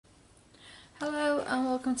and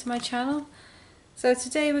welcome to my channel. So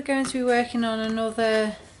today we're going to be working on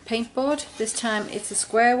another paint board. This time it's a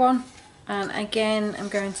square one, and again I'm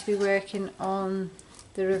going to be working on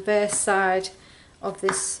the reverse side of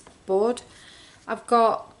this board. I've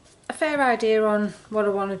got a fair idea on what I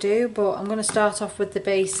want to do, but I'm going to start off with the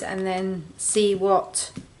base and then see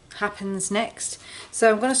what happens next. So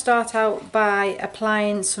I'm going to start out by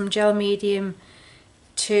applying some gel medium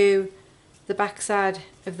to the back side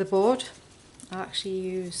of the board. I'll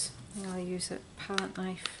use a palette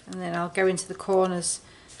knife, and then I'll go into the corners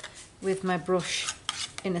with my brush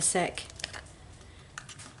in a sec.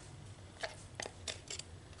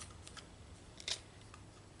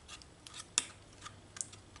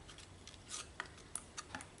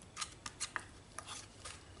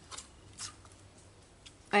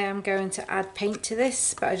 I am going to add paint to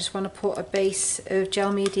this, but I just want to put a base of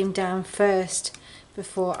gel medium down first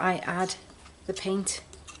before I add the paint.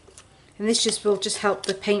 And this will just help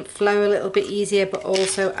the paint flow a little bit easier, but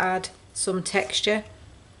also add some texture.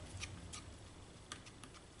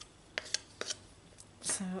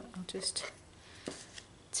 So I'll just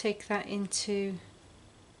take that into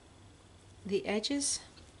the edges.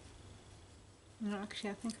 No,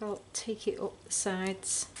 actually I think I'll take it up the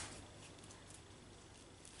sides.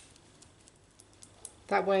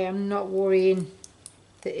 That way I'm not worrying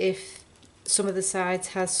that if some of the sides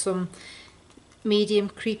has some medium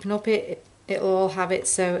creeping up it'll all have it,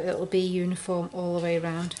 so it'll be uniform all the way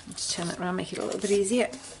around. I'll just turn it around, make it a little bit easier.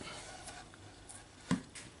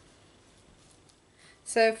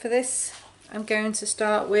 So for this I'm going to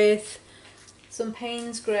start with some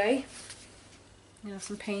Payne's grey,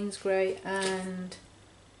 some Payne's grey and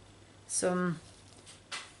some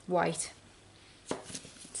white.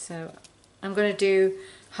 So I'm going to do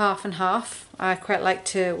half and half. I quite like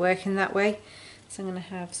to work in that way. So I'm going to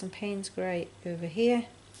have some Payne's grey over here,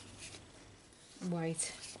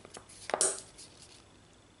 white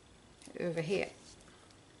over here.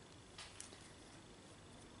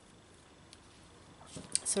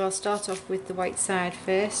 So I'll start off with the white side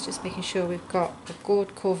first, just making sure we've got a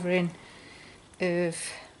good covering of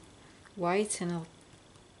white, and I'll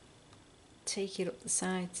take it up the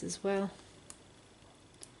sides as well.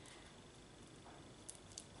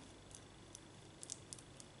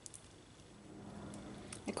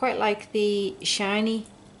 I quite like the shiny,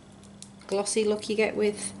 glossy look you get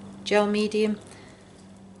with gel medium.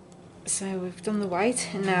 So we've done the white,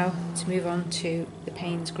 and now to move on to the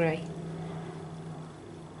Payne's grey.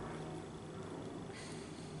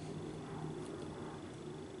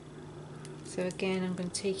 So again I'm going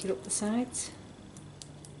to take it up the sides.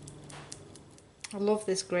 I love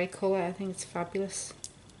this grey colour, I think it's fabulous.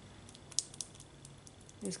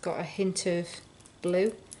 It's got a hint of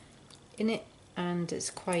blue in it, and it's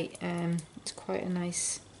quite a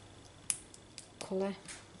nice colour.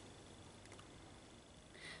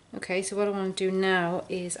 Okay, so what I want to do now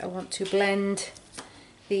is I want to blend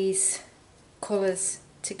these colours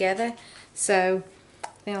together. So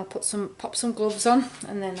then I'll pop some gloves on,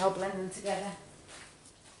 and then I'll blend them together.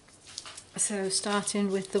 So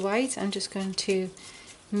starting with the white, I'm just going to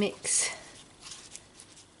mix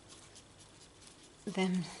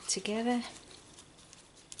them together.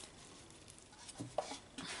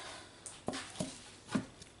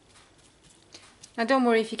 Now don't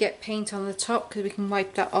worry if you get paint on the top, because we can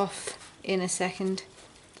wipe that off in a second.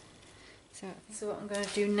 So what I'm going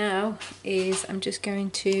to do now is I'm just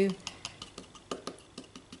going to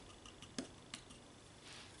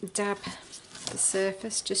dab the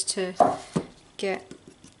surface just to get,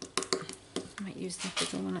 I might use the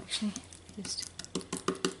bigger one actually, just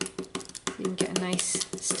so you can get a nice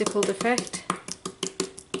stippled effect.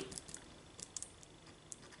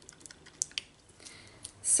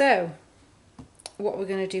 So what we're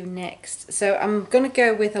going to do next, so I'm going to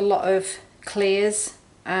go with a lot of clears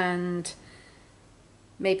and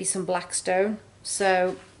maybe some black stone.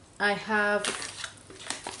 So I have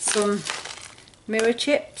some mirror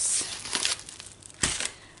chips.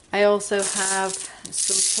 I also have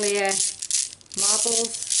some clear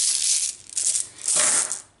marbles.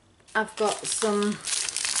 I've got some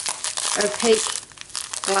opaque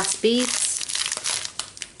glass beads,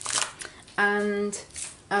 and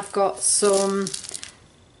I've got some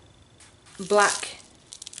black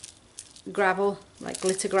gravel, like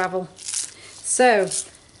glitter gravel. So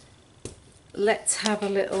let's have a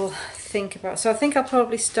little think about, so I think I'll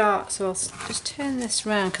probably start, so I'll just turn this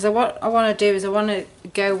around, because what I want to do is I want to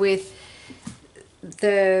go with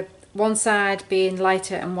the one side being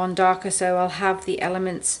lighter and one darker, so I'll have the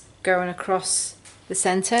elements going across the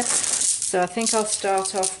centre. So I think I'll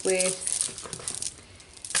start off with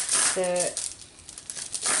the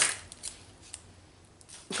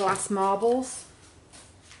glass marbles.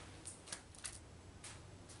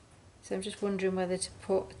 So I'm just wondering whether to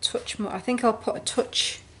put a touch more. I think I'll put a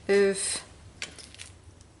touch of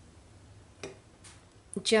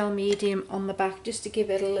gel medium on the back just to give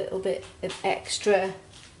it a little bit of extra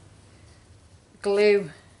glue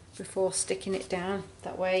before sticking it down.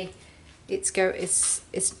 That way it's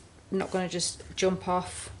not going to just jump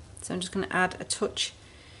off. So I'm just going to add a touch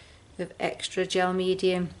of extra gel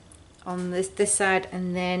medium on this side,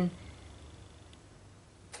 and then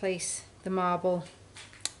place the marble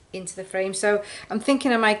into the frame. So I'm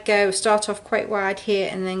thinking I might start off quite wide here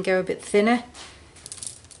and then go a bit thinner,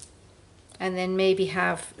 and then maybe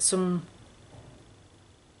have some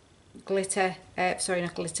glitter, sorry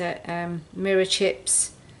not glitter, mirror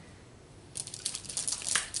chips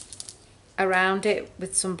around it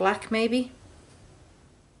with some black maybe.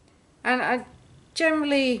 And I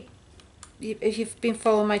generally, if you've been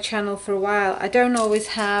following my channel for a while, I don't always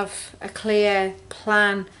have a clear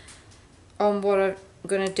plan on what I'm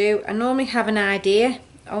going to do. I normally have an idea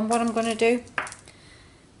on what I'm going to do,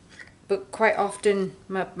 but quite often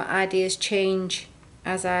my ideas change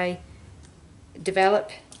as I develop,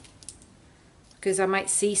 because I might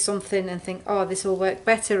see something and think, oh, this will work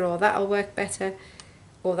better, or that'll work better,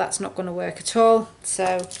 or that's not going to work at all.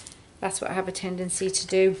 So that's what I have a tendency to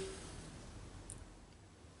do.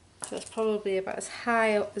 So that's probably about as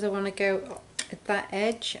high up as I want to go at that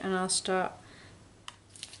edge, and I'll start.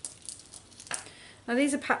 Now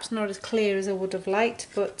these are perhaps not as clear as I would have liked,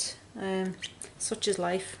 but such is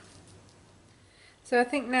life. So I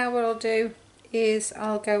think now what I'll do is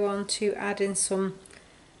I'll go on to add in some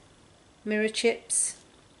mirror chips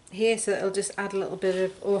here, so it'll just add a little bit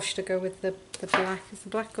of, or should I go with the black? Is the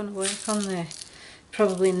black going to work on there?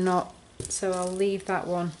 Probably not. So I'll leave that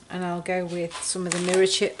one and I'll go with some of the mirror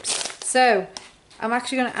chips. So I'm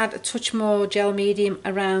actually going to add a touch more gel medium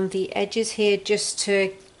around the edges here, just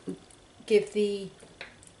to give the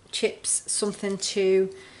chips something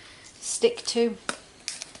to stick to.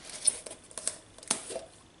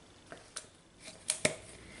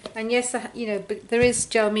 And yes, you know, there is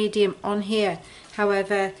gel medium on here.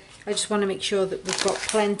 However, I just want to make sure that we've got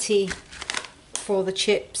plenty for the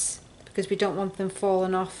chips, because we don't want them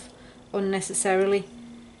falling off unnecessarily.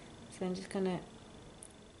 So I'm just going to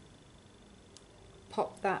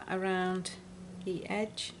pop that around the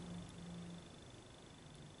edge.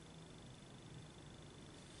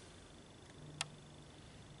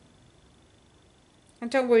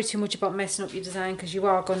 And don't worry too much about messing up your design, because you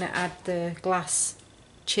are going to add the glass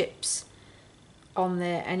chips on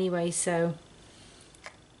there anyway. So,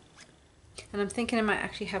 and I'm thinking I might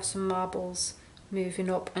actually have some marbles moving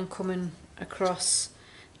up and coming across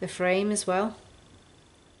the frame as well.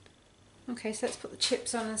 Okay, so let's put the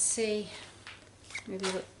chips on and see. Maybe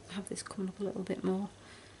we'll have this coming up a little bit more.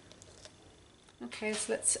 Okay,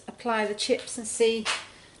 so let's apply the chips and see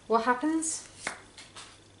what happens.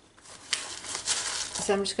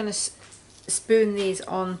 So I'm just going to spoon these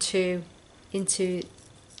into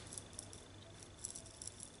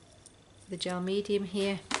the gel medium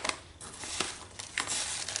here.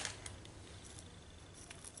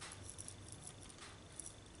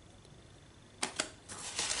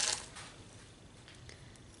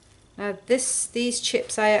 Now these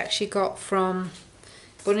chips I actually got from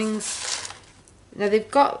Bunnings. Now they've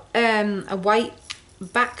got a white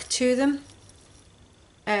back to them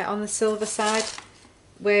on the silver side,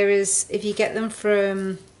 whereas if you get them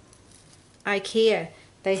from IKEA,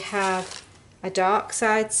 they have a dark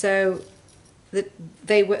side, so that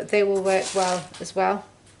they will work well as well.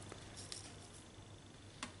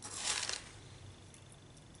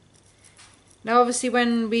 Now obviously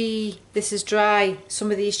when this is dry,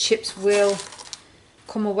 some of these chips will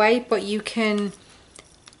come away, but you can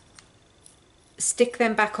stick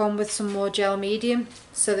them back on with some more gel medium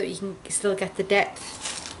so that you can still get the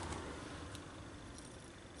depth.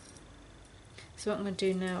 So what I'm going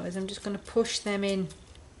to do now is I'm just going to push them in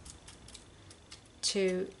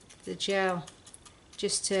to the gel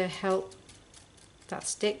just to help that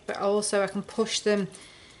stick, but also I can push them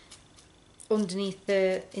underneath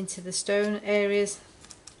into the stone areas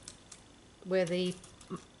where the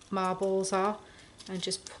marbles are, and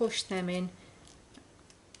just push them in.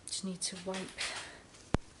 Just need to wipe,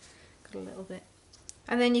 got a little bit,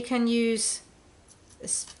 and then you can use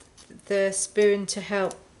the spoon to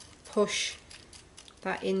help push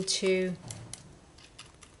that into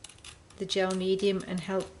the gel medium and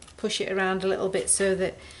help push it around a little bit so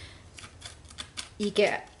that you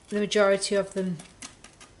get the majority of them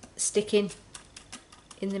sticking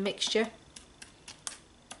in the mixture.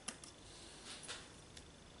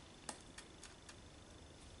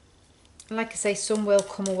 And like I say, some will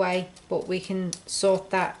come away, but we can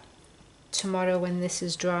sort that tomorrow when this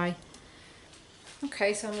is dry.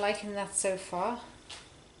 Okay, so I'm liking that so far.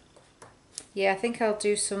 Yeah, I think I'll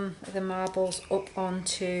do some of the marbles up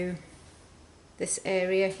onto this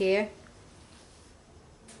area here.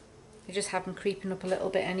 I just have them creeping up a little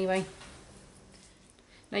bit anyway.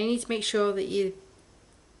 Now you need to make sure that you're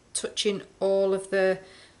touching all of the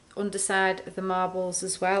underside of the marbles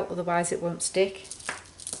as well, otherwise it won't stick.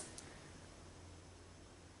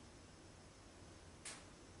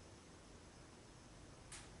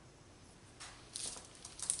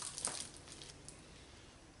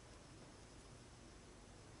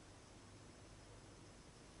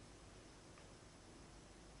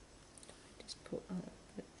 Just put a little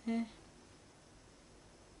bit there.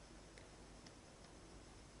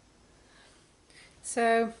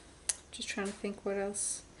 So, just trying to think what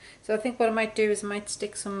else. So I think what I might do is I might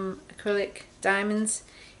stick some acrylic diamonds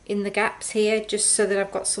in the gaps here, just so that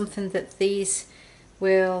I've got something that these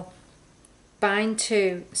will bind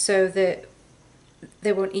to, so that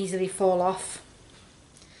they won't easily fall off.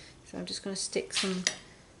 So I'm just going to stick some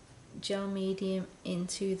gel medium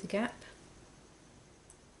into the gap.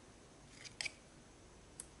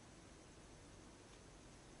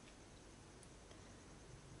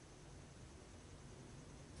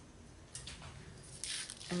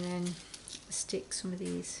 And then stick some of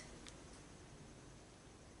these.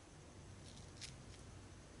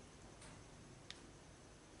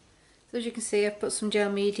 So as you can see, I've put some gel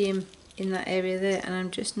medium in that area there, and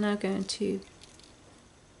I'm just now going to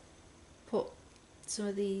put some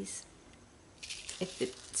of these, if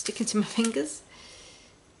it's sticking to my fingers,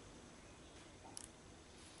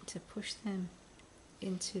 to push them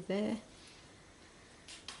into there.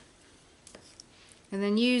 And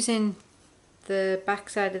then using the back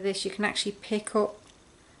side of this, you can actually pick up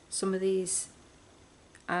some of these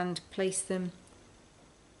and place them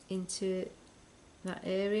into that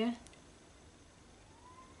area.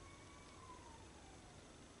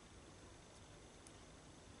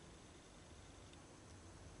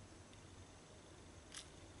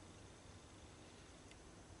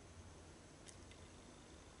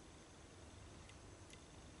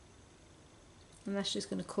 And that's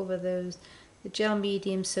just going to cover the gel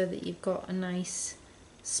medium, so that you've got a nice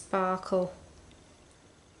sparkle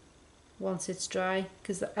once it's dry,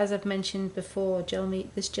 because as I've mentioned before,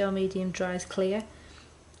 this gel medium dries clear,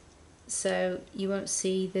 so you won't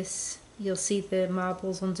see this. You'll see the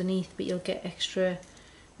marbles underneath, but you'll get extra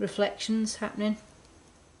reflections happening.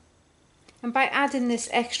 And by adding this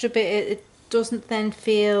extra bit, it doesn't then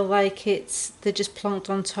feel like they're just plonked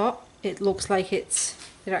on top. It looks like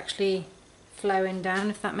they're actually flowing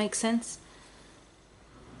down, if that makes sense.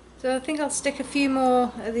 So I think I'll stick a few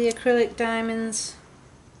more of the acrylic diamonds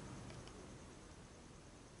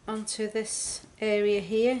onto this area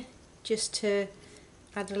here, just to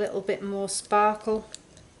add a little bit more sparkle,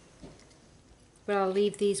 but I'll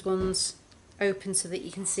leave these ones open so that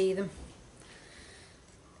you can see them.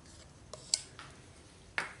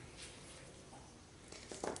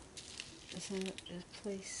 So just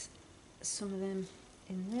place some of them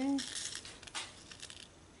in there.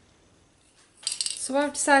 So what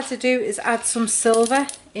I've decided to do is add some silver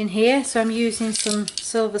in here. So I'm using some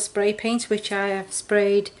silver spray paint, which I have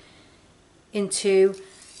sprayed into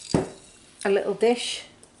a little dish.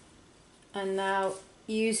 And now,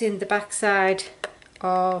 using the back side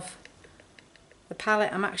of the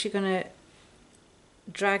palette, I'm actually going to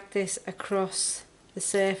drag this across the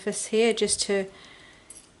surface here, just to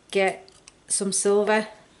get some silver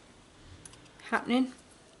happening.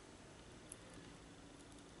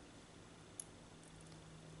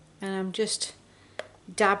 And I'm just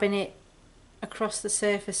dabbing it across the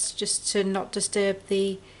surface, just to not disturb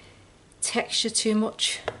the texture too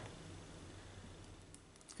much.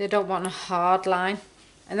 They don't want a hard line,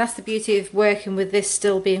 and that's the beauty of working with this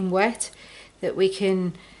still being wet, that we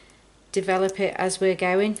can develop it as we're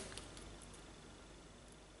going,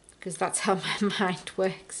 because that's how my mind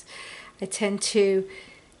works. I tend to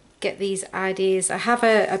get these ideas. I have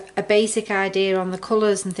a basic idea on the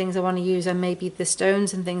colours and things I want to use, and maybe the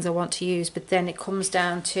stones and things I want to use, but then it comes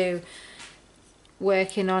down to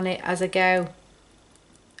working on it as I go.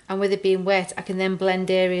 And with it being wet, I can then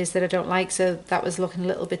blend areas that I don't like. So that was looking a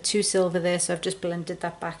little bit too silver there, so I've just blended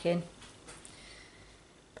that back in.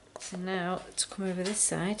 So now let's come over this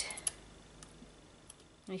side.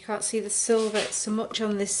 You can't see the silver so much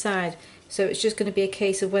on this side, so it's just going to be a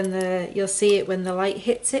case of you'll see it when the light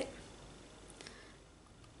hits it.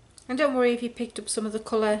 And don't worry if you picked up some of the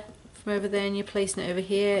colour from over there and you're placing it over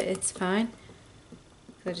here, it's fine.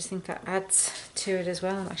 I just think that adds to it as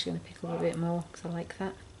well. I'm actually going to pick a little bit more because I like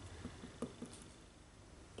that.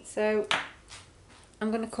 So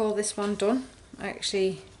I'm going to call this one done. I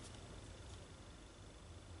actually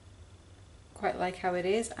quite like how it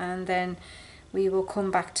is, and then we will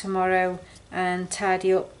come back tomorrow and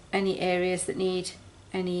tidy up any areas that need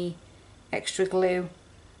any extra glue,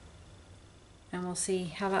 and we'll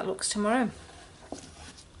see how that looks tomorrow.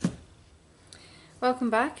 Welcome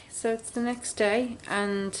back. So it's the next day,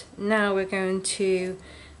 and now we're going to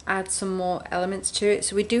add some more elements to it.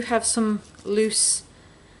 So we do have some loose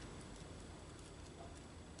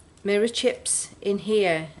mirror chips in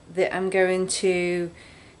here that I'm going to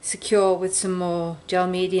secure with some more gel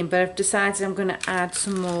medium, but I've decided I'm going to add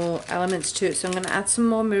some more elements to it. So I'm going to add some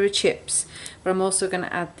more mirror chips, but I'm also going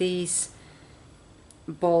to add these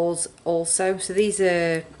balls also. So these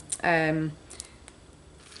are let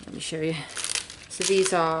me show you. So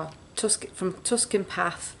these are from Tuscan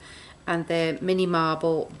Path, and they're mini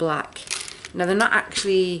marble black. Now they're not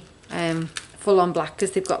actually full on black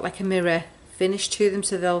because they've got like a mirror finish to them,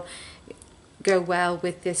 so they'll go well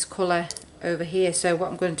with this colour over here. So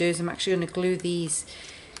what I'm going to do is I'm actually going to glue these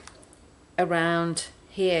around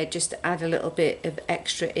here just to add a little bit of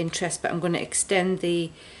extra interest, but I'm going to extend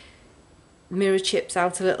the mirror chips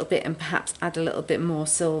out a little bit and perhaps add a little bit more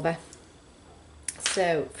silver.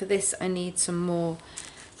 So for this I need some more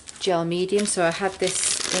gel medium. So I had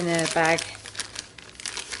this in a bag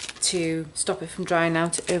to stop it from drying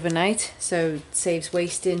out overnight, so it saves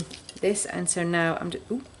wasting this. And so now I'm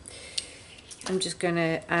just going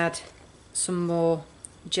to add some more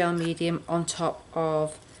gel medium on top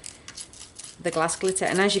of the glass glitter,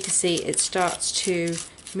 and as you can see it starts to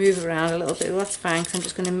move around a little bit. Well, that's fine, because I'm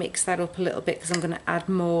just going to mix that up a little bit, because I'm going to add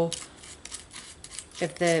more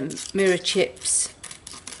of the mirror chips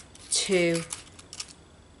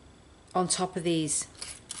on top of these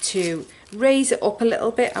to raise it up a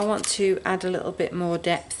little bit. I want to add a little bit more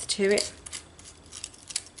depth to it,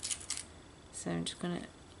 so I'm just going to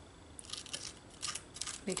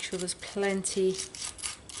make sure there's plenty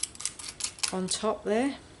on top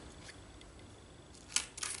there.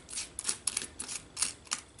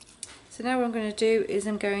 So now what I'm going to do is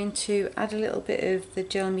I'm going to add a little bit of the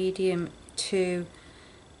gel medium to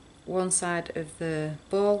one side of the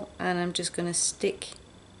ball, and I'm just going to stick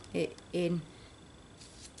it in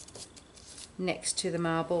next to the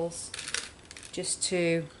marbles just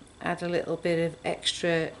to add a little bit of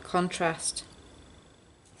extra contrast.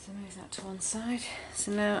 So move that to one side.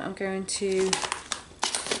 So now I'm going to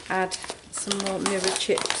add some more mirror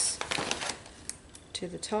chips to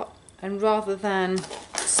the top, and rather than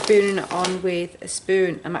spooning it on with a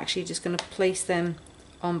spoon, I'm actually just going to place them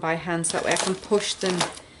on by hand, so that way I can push them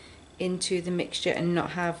into the mixture and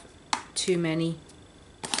not have too many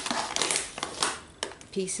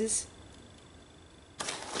pieces.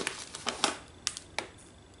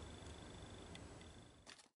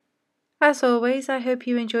 As always, I hope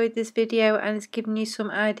you enjoyed this video and it's given you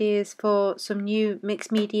some ideas for some new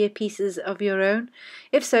mixed media pieces of your own.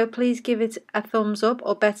 If so, please give it a thumbs up,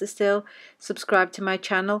 or better still, subscribe to my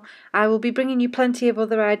channel. I will be bringing you plenty of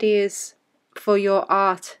other ideas for your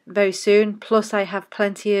art very soon, plus I have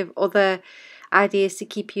plenty of other ideas to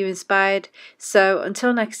keep you inspired. So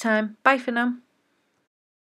until next time, bye for now.